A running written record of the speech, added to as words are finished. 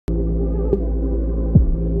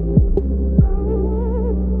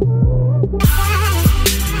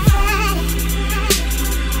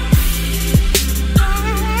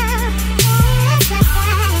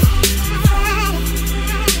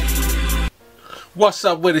What's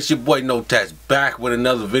up with it? It's your boy No Tatts back with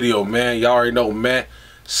another video, man. Y'all already know, man.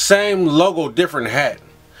 Same logo, different hat.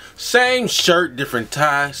 Same shirt, different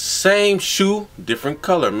tie. Same shoe, different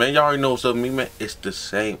color, man. Y'all already know what's up with me, man. It's the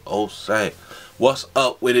same old same. What's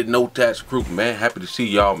up with it? No Tatts group, man. Happy to see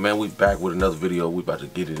y'all, man. We back with another video. We about to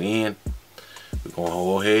get it in. We're gonna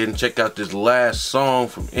go ahead and check out this last song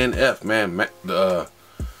from NF, man.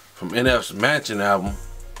 From NF's Mansion album.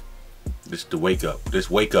 This the Wake Up.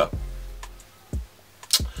 This Wake Up.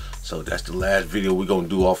 So that's the last video we're gonna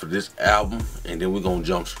do off of this album, and then we're gonna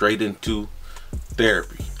jump straight into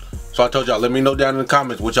therapy. So I told y'all, let me know down in the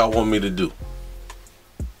comments what y'all want me to do.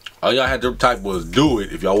 All y'all had to type was do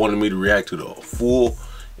it if y'all wanted me to react to the full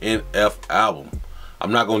NF album.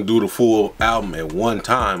 I'm not gonna do the full album at one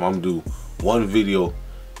time. I'm gonna do one video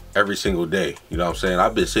every single day. You know what I'm saying?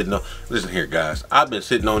 I've been sitting on, listen here guys, I've been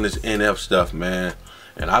sitting on this NF stuff, man.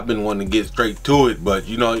 And I've been wanting to get straight to it, but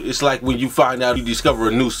you know, it's like when you find out you discover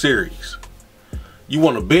a new series. You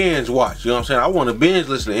want to binge watch, you know what I'm saying? I want to binge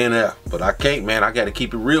listen to NF, but I can't, man. I got to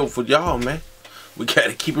keep it real for y'all, man. We got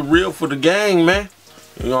to keep it real for the gang, man.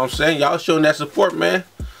 You know what I'm saying? Y'all showing that support, man.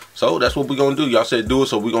 So that's what we're going to do. Y'all said do it,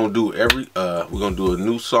 so we're going to do we're going to do a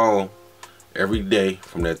new song every day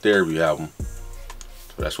from that therapy album.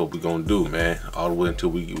 So that's what we're going to do, man. All the way until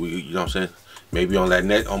we you know what I'm saying? Maybe on that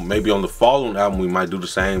maybe on the following album we might do the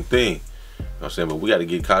same thing. You know what I'm saying? But we got to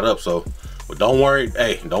get caught up. So, but don't worry.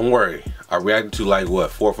 Hey, don't worry. I reacted to like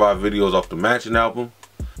what 4 or 5 videos off the Mansion album.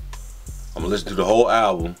 I'm gonna listen to the whole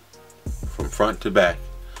album from front to back.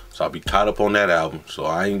 So I'll be caught up on that album. So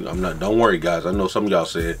I'm not. Don't worry, guys. I know some of y'all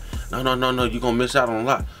said, no, you're gonna miss out on a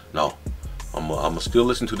lot. No, I'm gonna still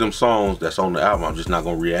listen to them songs that's on the album. I'm just not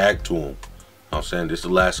gonna react to them. You know what I'm saying? This is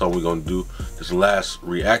the last song we're gonna do. This is the last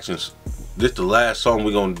reactions. This the last song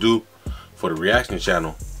we're gonna do for the reaction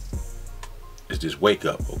channel. Is this Wake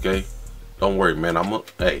Up, okay? Don't worry, man.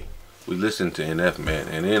 Hey, we listen to NF, man,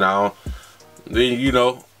 and then you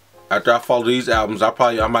know, after I follow these albums,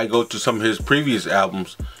 I might go to some of his previous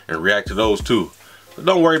albums and react to those too. But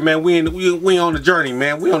don't worry, man. We on the journey,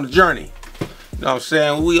 man. We on the journey. You know what I'm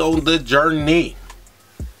saying? We on the journey.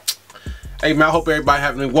 Hey, man. I hope everybody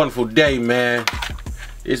having a wonderful day, man.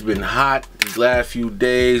 It's been hot these last few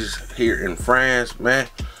days here in France, man.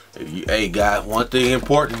 Hey, guys, one thing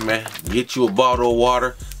important, man. Get you a bottle of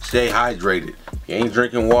water. Stay hydrated. If you ain't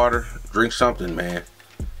drinking water, drink something, man.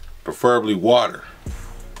 Preferably water.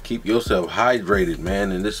 Keep yourself hydrated,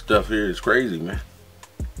 man. And this stuff here is crazy, man.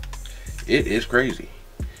 It is crazy.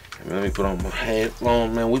 Let me put on my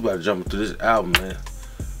headphones, man. We about to jump into this album, man.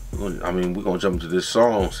 We're gonna jump into this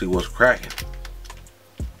song, see what's cracking.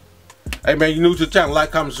 Hey man, you new to the channel,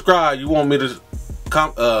 like, comment, subscribe. You want me to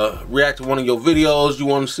react to one of your videos you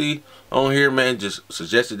want to see on here, man, just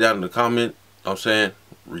suggest it down in the comment. You know what I'm saying?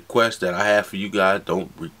 Request that I have for you guys.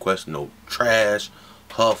 Don't request no trash,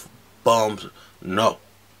 huff, bums, no.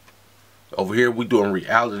 Over here we doing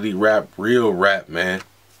reality rap, real rap, man.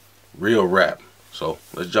 Real rap. So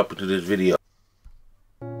let's jump into this video.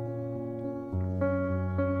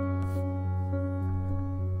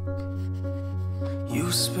 You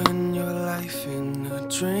spend your life in a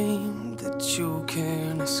dream that you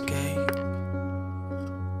can't escape,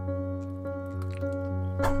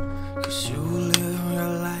 'cause you live your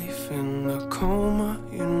life in a coma,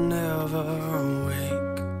 you never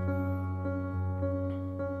awake.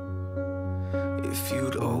 If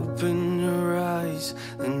you'd open your eyes,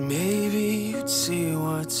 then maybe you'd see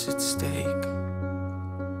what's at stake.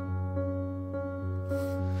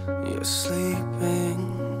 You're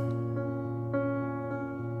sleeping.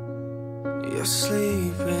 You're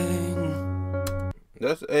sleeping.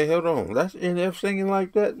 Hey, hold on. That's NF singing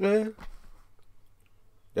like that, man.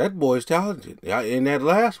 That boy's talented. In that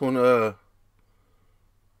last one, All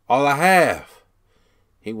I Have,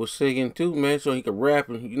 he was singing too, man, so he could rap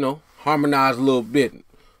and, you know, harmonize a little bit.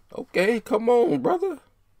 Okay, come on, brother.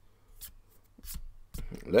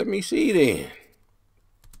 Let me see then.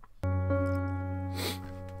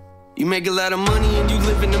 You make a lot of money and you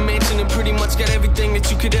live in a mansion and pretty much got everything that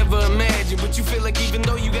you could ever imagine. But you feel like even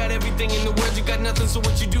though you got everything in the world, you got nothing. So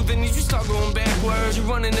what you do then is you start going backwards. You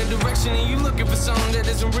run in a direction and you looking for something that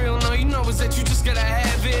isn't real. No, you know is that you just gotta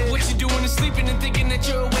have it. What you doing is sleeping and thinking that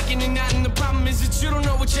you're awakening not. And the problem is that you don't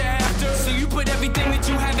know what you're after. So you put everything that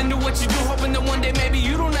you have into what you do, hoping that one day maybe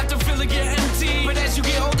you don't have to feel like you're empty. But as you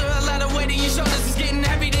get older, a lot of weight in your shoulders is getting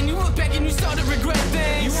heavy. Then you look back and you start to regret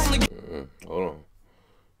things. You only hold on.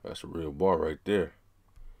 That's a real bar right there.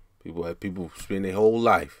 People spend their whole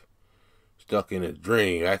life stuck in a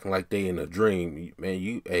dream, acting like they in a dream.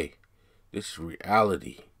 Man, hey, this is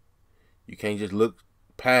reality. You can't just look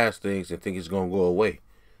past things and think it's gonna go away.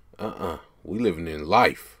 We living in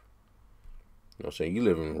life. You know what I'm saying? You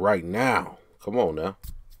living right now. Come on now.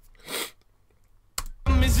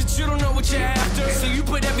 Is that you don't know what you're after, so you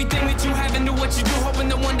put everything that you have into what you do, hoping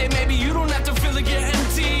that one day maybe you don't have to feel like you're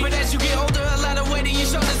empty. But as you get older, a lot of weight on your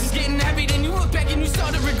shoulders is getting heavy. Then you look back and you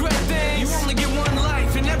start to regret things. You only get one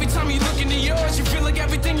life, and every time you look into yours, you feel like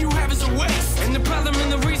everything you have is a waste. And the problem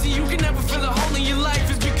and the reason you can never feel a hole in your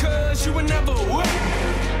life is because you were never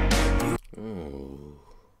aware. You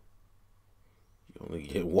only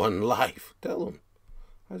get one life. Tell him.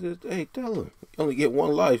 Tell him. You only get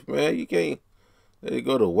one life, man. You can't let it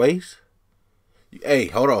go to waste. Hey,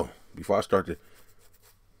 hold on. Before I start this,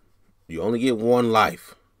 you only get one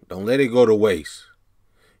life. Don't let it go to waste.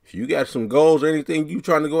 If you got some goals or anything you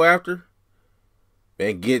trying to go after,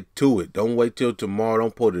 man, get to it. Don't wait till tomorrow.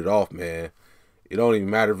 Don't put it off, man. It don't even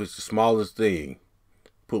matter if it's the smallest thing.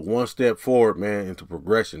 Put one step forward, man, into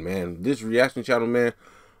progression, man. This reaction channel, man,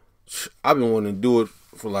 I've been wanting to do it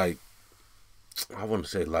for like, I want to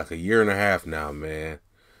say like a year and a half now, man.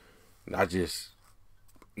 And I just,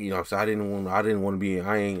 you know, so I didn't want to be,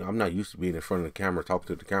 I'm not used to being in front of the camera, talking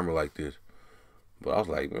to the camera like this. But I was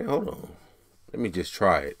like, man, hold on. Let me just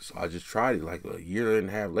try it. So I just tried it like a year and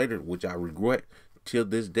a half later, which I regret till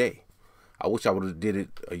this day. I wish I would have did it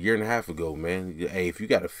a year and a half ago, man. Hey, if you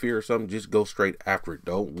got a fear or something, just go straight after it.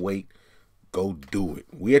 Don't wait. Go do it.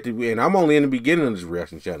 We have to, and I'm only in the beginning of this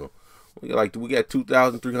reaction channel. We got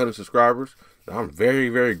 2,300 subscribers. That I'm very,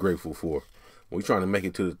 very grateful for. We're trying to make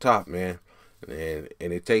it to the top, man. And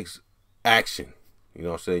it takes action. You know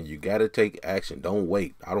what I'm saying? You got to take action. Don't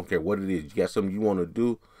wait. I don't care what it is. You got something you want to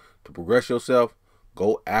do to progress yourself,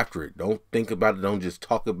 go after it. Don't think about it. Don't just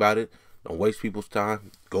talk about it. Don't waste people's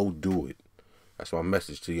time. Go do it. That's my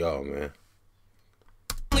message to y'all, man.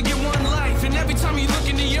 Only get one life, and every time you look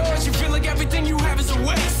into yours, you feel like everything you have is a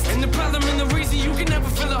waste. And the problem and the reason you can never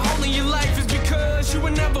feel a hole in your life is because you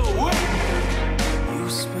were never aware. You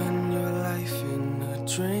spend your life in a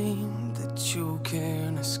dream that you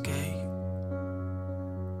can't escape.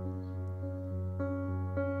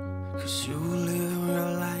 'Cause you live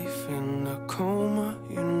your life in a coma,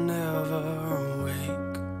 you never awake.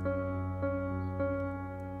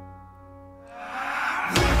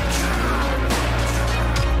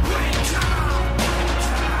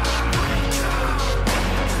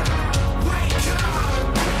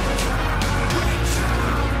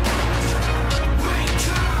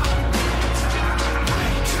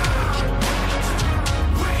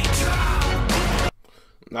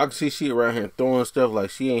 I can see she around here throwing stuff like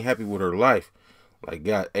she ain't happy with her life. Like,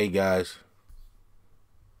 God, hey guys,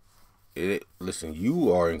 listen,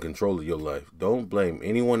 you are in control of your life. Don't blame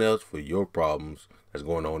anyone else for your problems that's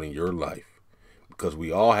going on in your life, because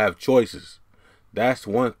we all have choices. That's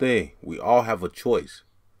one thing. We all have a choice.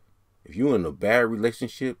 If you're in a bad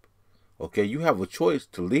relationship, okay, you have a choice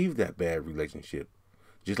to leave that bad relationship.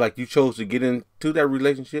 Just like you chose to get into that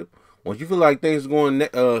relationship. Once you feel like things are going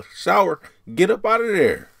sour, get up out of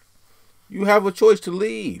there. You have a choice to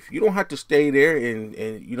leave. You don't have to stay there and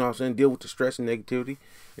you know what I'm saying, deal with the stress and negativity.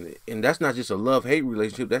 And that's not just a love-hate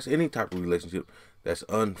relationship. That's any type of relationship that's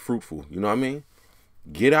unfruitful. You know what I mean?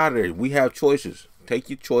 Get out of there. We have choices. Take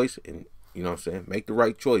your choice and, you know what I'm saying, make the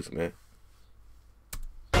right choice, man.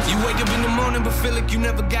 You wake up in the morning but feel like you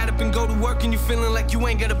never got up and go to work, and you feeling like you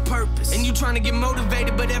ain't got a purpose. And you trying to get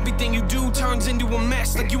motivated, but everything you do turns into a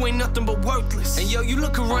mess, like you ain't nothing but worthless. And yo, you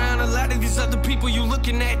look around, a lot of these other people you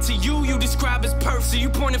looking at, to you describe as perfect. So you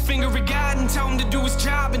point a finger at God and tell him to do his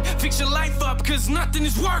job and fix your life up, cause nothing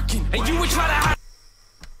is working. And you would try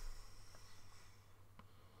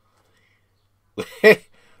to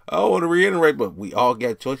I don't want to reiterate, but we all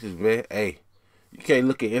got choices, man. Hey, you can't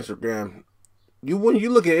look at Instagram. When you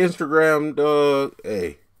look at Instagram, dog,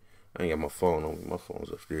 hey, I ain't got my phone on me. My phone's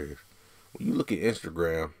upstairs. When you look at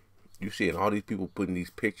Instagram, you seeing all these people putting these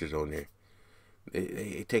pictures on there.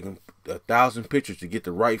 They taking 1,000 pictures to get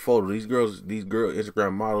the right photo. These girls,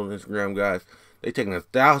 Instagram models, Instagram guys, they taking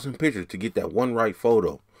 1,000 pictures to get that one right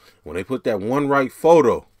photo. When they put that one right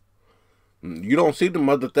photo, you don't see them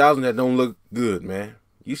other 1,000 that don't look good, man.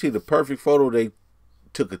 You see the perfect photo. They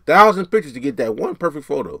took 1,000 pictures to get that one perfect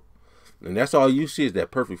photo. And that's all you see is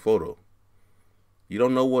that perfect photo. You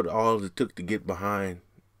don't know what all it took to get behind.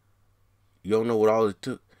 You don't know what all it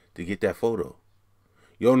took to get that photo.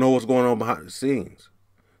 You don't know what's going on behind the scenes.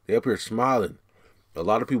 They up here smiling. A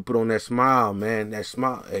lot of people put on that smile, man. That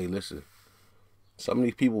smile. Hey, listen. Some of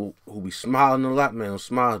these people who be smiling a lot, man, those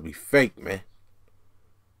smiles be fake, man.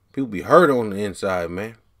 People be hurt on the inside,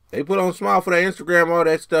 man. They put on a smile for that Instagram, all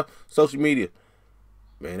that stuff, social media.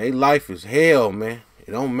 Man, they life is hell, man.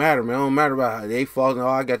 It don't matter, man. It don't matter about how they fall. Oh,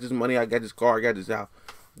 I got this money, I got this car, I got this house.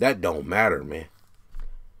 That don't matter, man.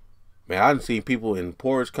 Man, I done seen people in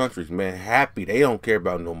poorest countries, man, happy. They don't care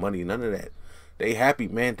about no money, none of that. They happy,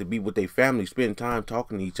 man, to be with their family, spend time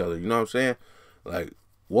talking to each other. You know what I'm saying? Like,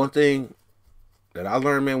 one thing that I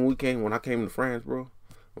learned, man, when I came to France, bro,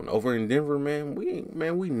 when over in Denver, man,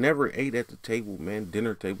 we never ate at the table, man,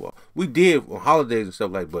 dinner table. We did on holidays and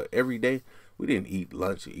stuff like, but every day we didn't eat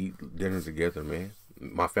lunch, eat dinner together, man.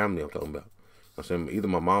 My family, I'm talking about. I'm saying either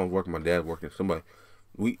my mom was working, my dad working, somebody.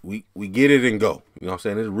 We get it and go. You know what I'm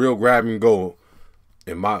saying? It's real grab and go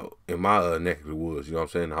in my neck of the woods. You know what I'm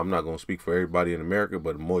saying? I'm not gonna speak for everybody in America,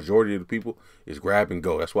 but the majority of the people is grab and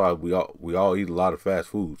go. That's why we all eat a lot of fast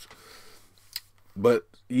foods. But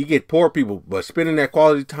you get poor people, but spending that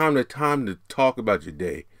quality time, that time to talk about your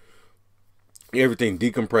day, everything,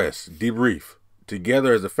 decompress, debrief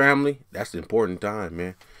together as a family, that's the important time,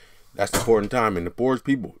 man. That's the important time. And the poorest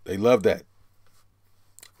people, they love that.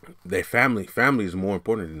 Their family is more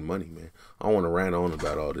important than money, man. I don't want to rant on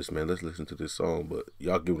about all this, man. Let's listen to this song, but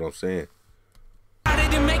y'all get what I'm saying. They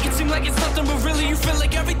didn't make it seem like it's nothing, but really you feel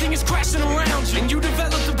like everything is crashing around you. And you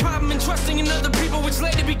developed a problem in trusting in other people, which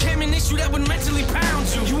later became an issue that would mentally pound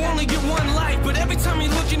you. You only get one life, but every time you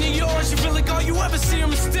look into yours, you feel like all you ever see are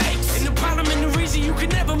mistakes. And the problem and the reason you can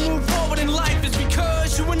never move forward in life is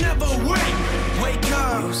because you were never awake. Wake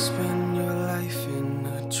up. You spend your life in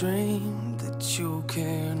a dream that you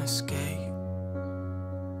can't escape.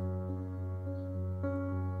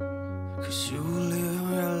 'Cause you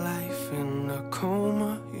live your life in a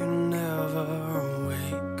coma, you never awake.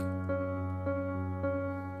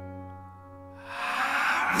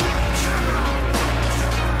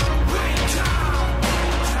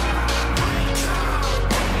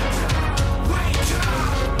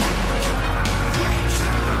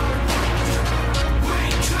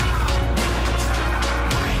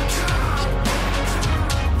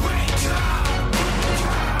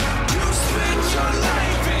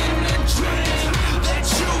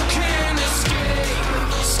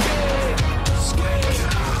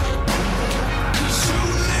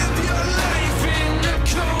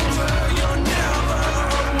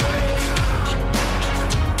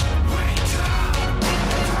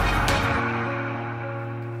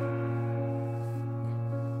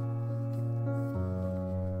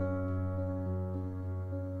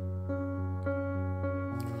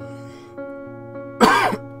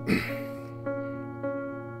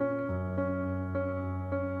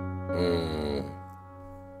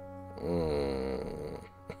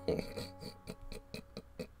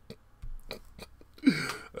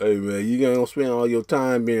 Hey, man, you gonna spend all your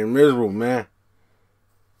time being miserable, man.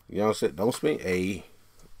 You know what I'm saying? Don't spend. Hey,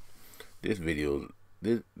 this video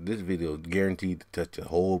is guaranteed to touch a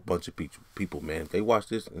whole bunch of people, man. If they watch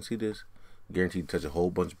this and see this, guaranteed to touch a whole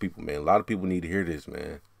bunch of people, man. A lot of people need to hear this,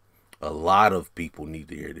 man. A lot of people need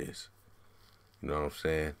to hear this. You know what I'm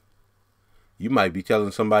saying? You might be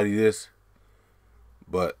telling somebody this,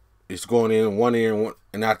 but it's going in one ear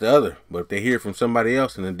and out the other. But if they hear it from somebody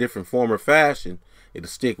else in a different form or fashion, it'll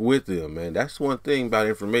stick with them, man. That's one thing about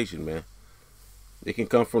information, man. It can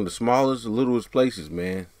come from the smallest, littlest places,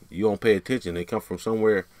 man. You don't pay attention. They come from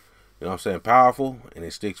somewhere, you know what I'm saying, powerful, and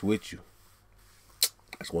it sticks with you.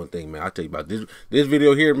 That's one thing, man. I'll tell you about this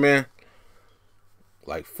video here, man.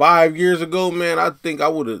 Like 5 years ago, man, I think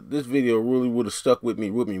this video really would have stuck with me,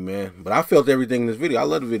 man. But I felt everything in this video. I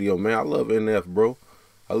love the video, man. I love NF, bro.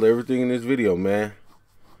 I love everything in this video, man.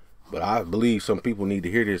 But I believe some people need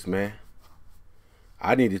to hear this, man.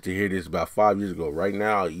 I needed to hear this about 5 years ago. Right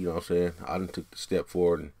now, you know what I'm saying, I done took the step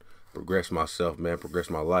forward and progressed myself, man, progressed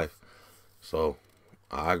my life. So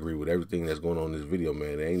I agree with everything that's going on in this video,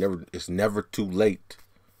 man. It's never too late.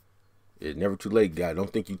 It's never too late, guy.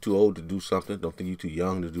 Don't think you're too old to do something. Don't think you're too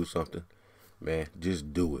young to do something. Man,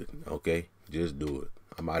 just do it, okay? Just do it.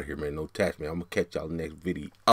 I'm out of here, man. No Tatts, man. I'm going to catch y'all in the next video.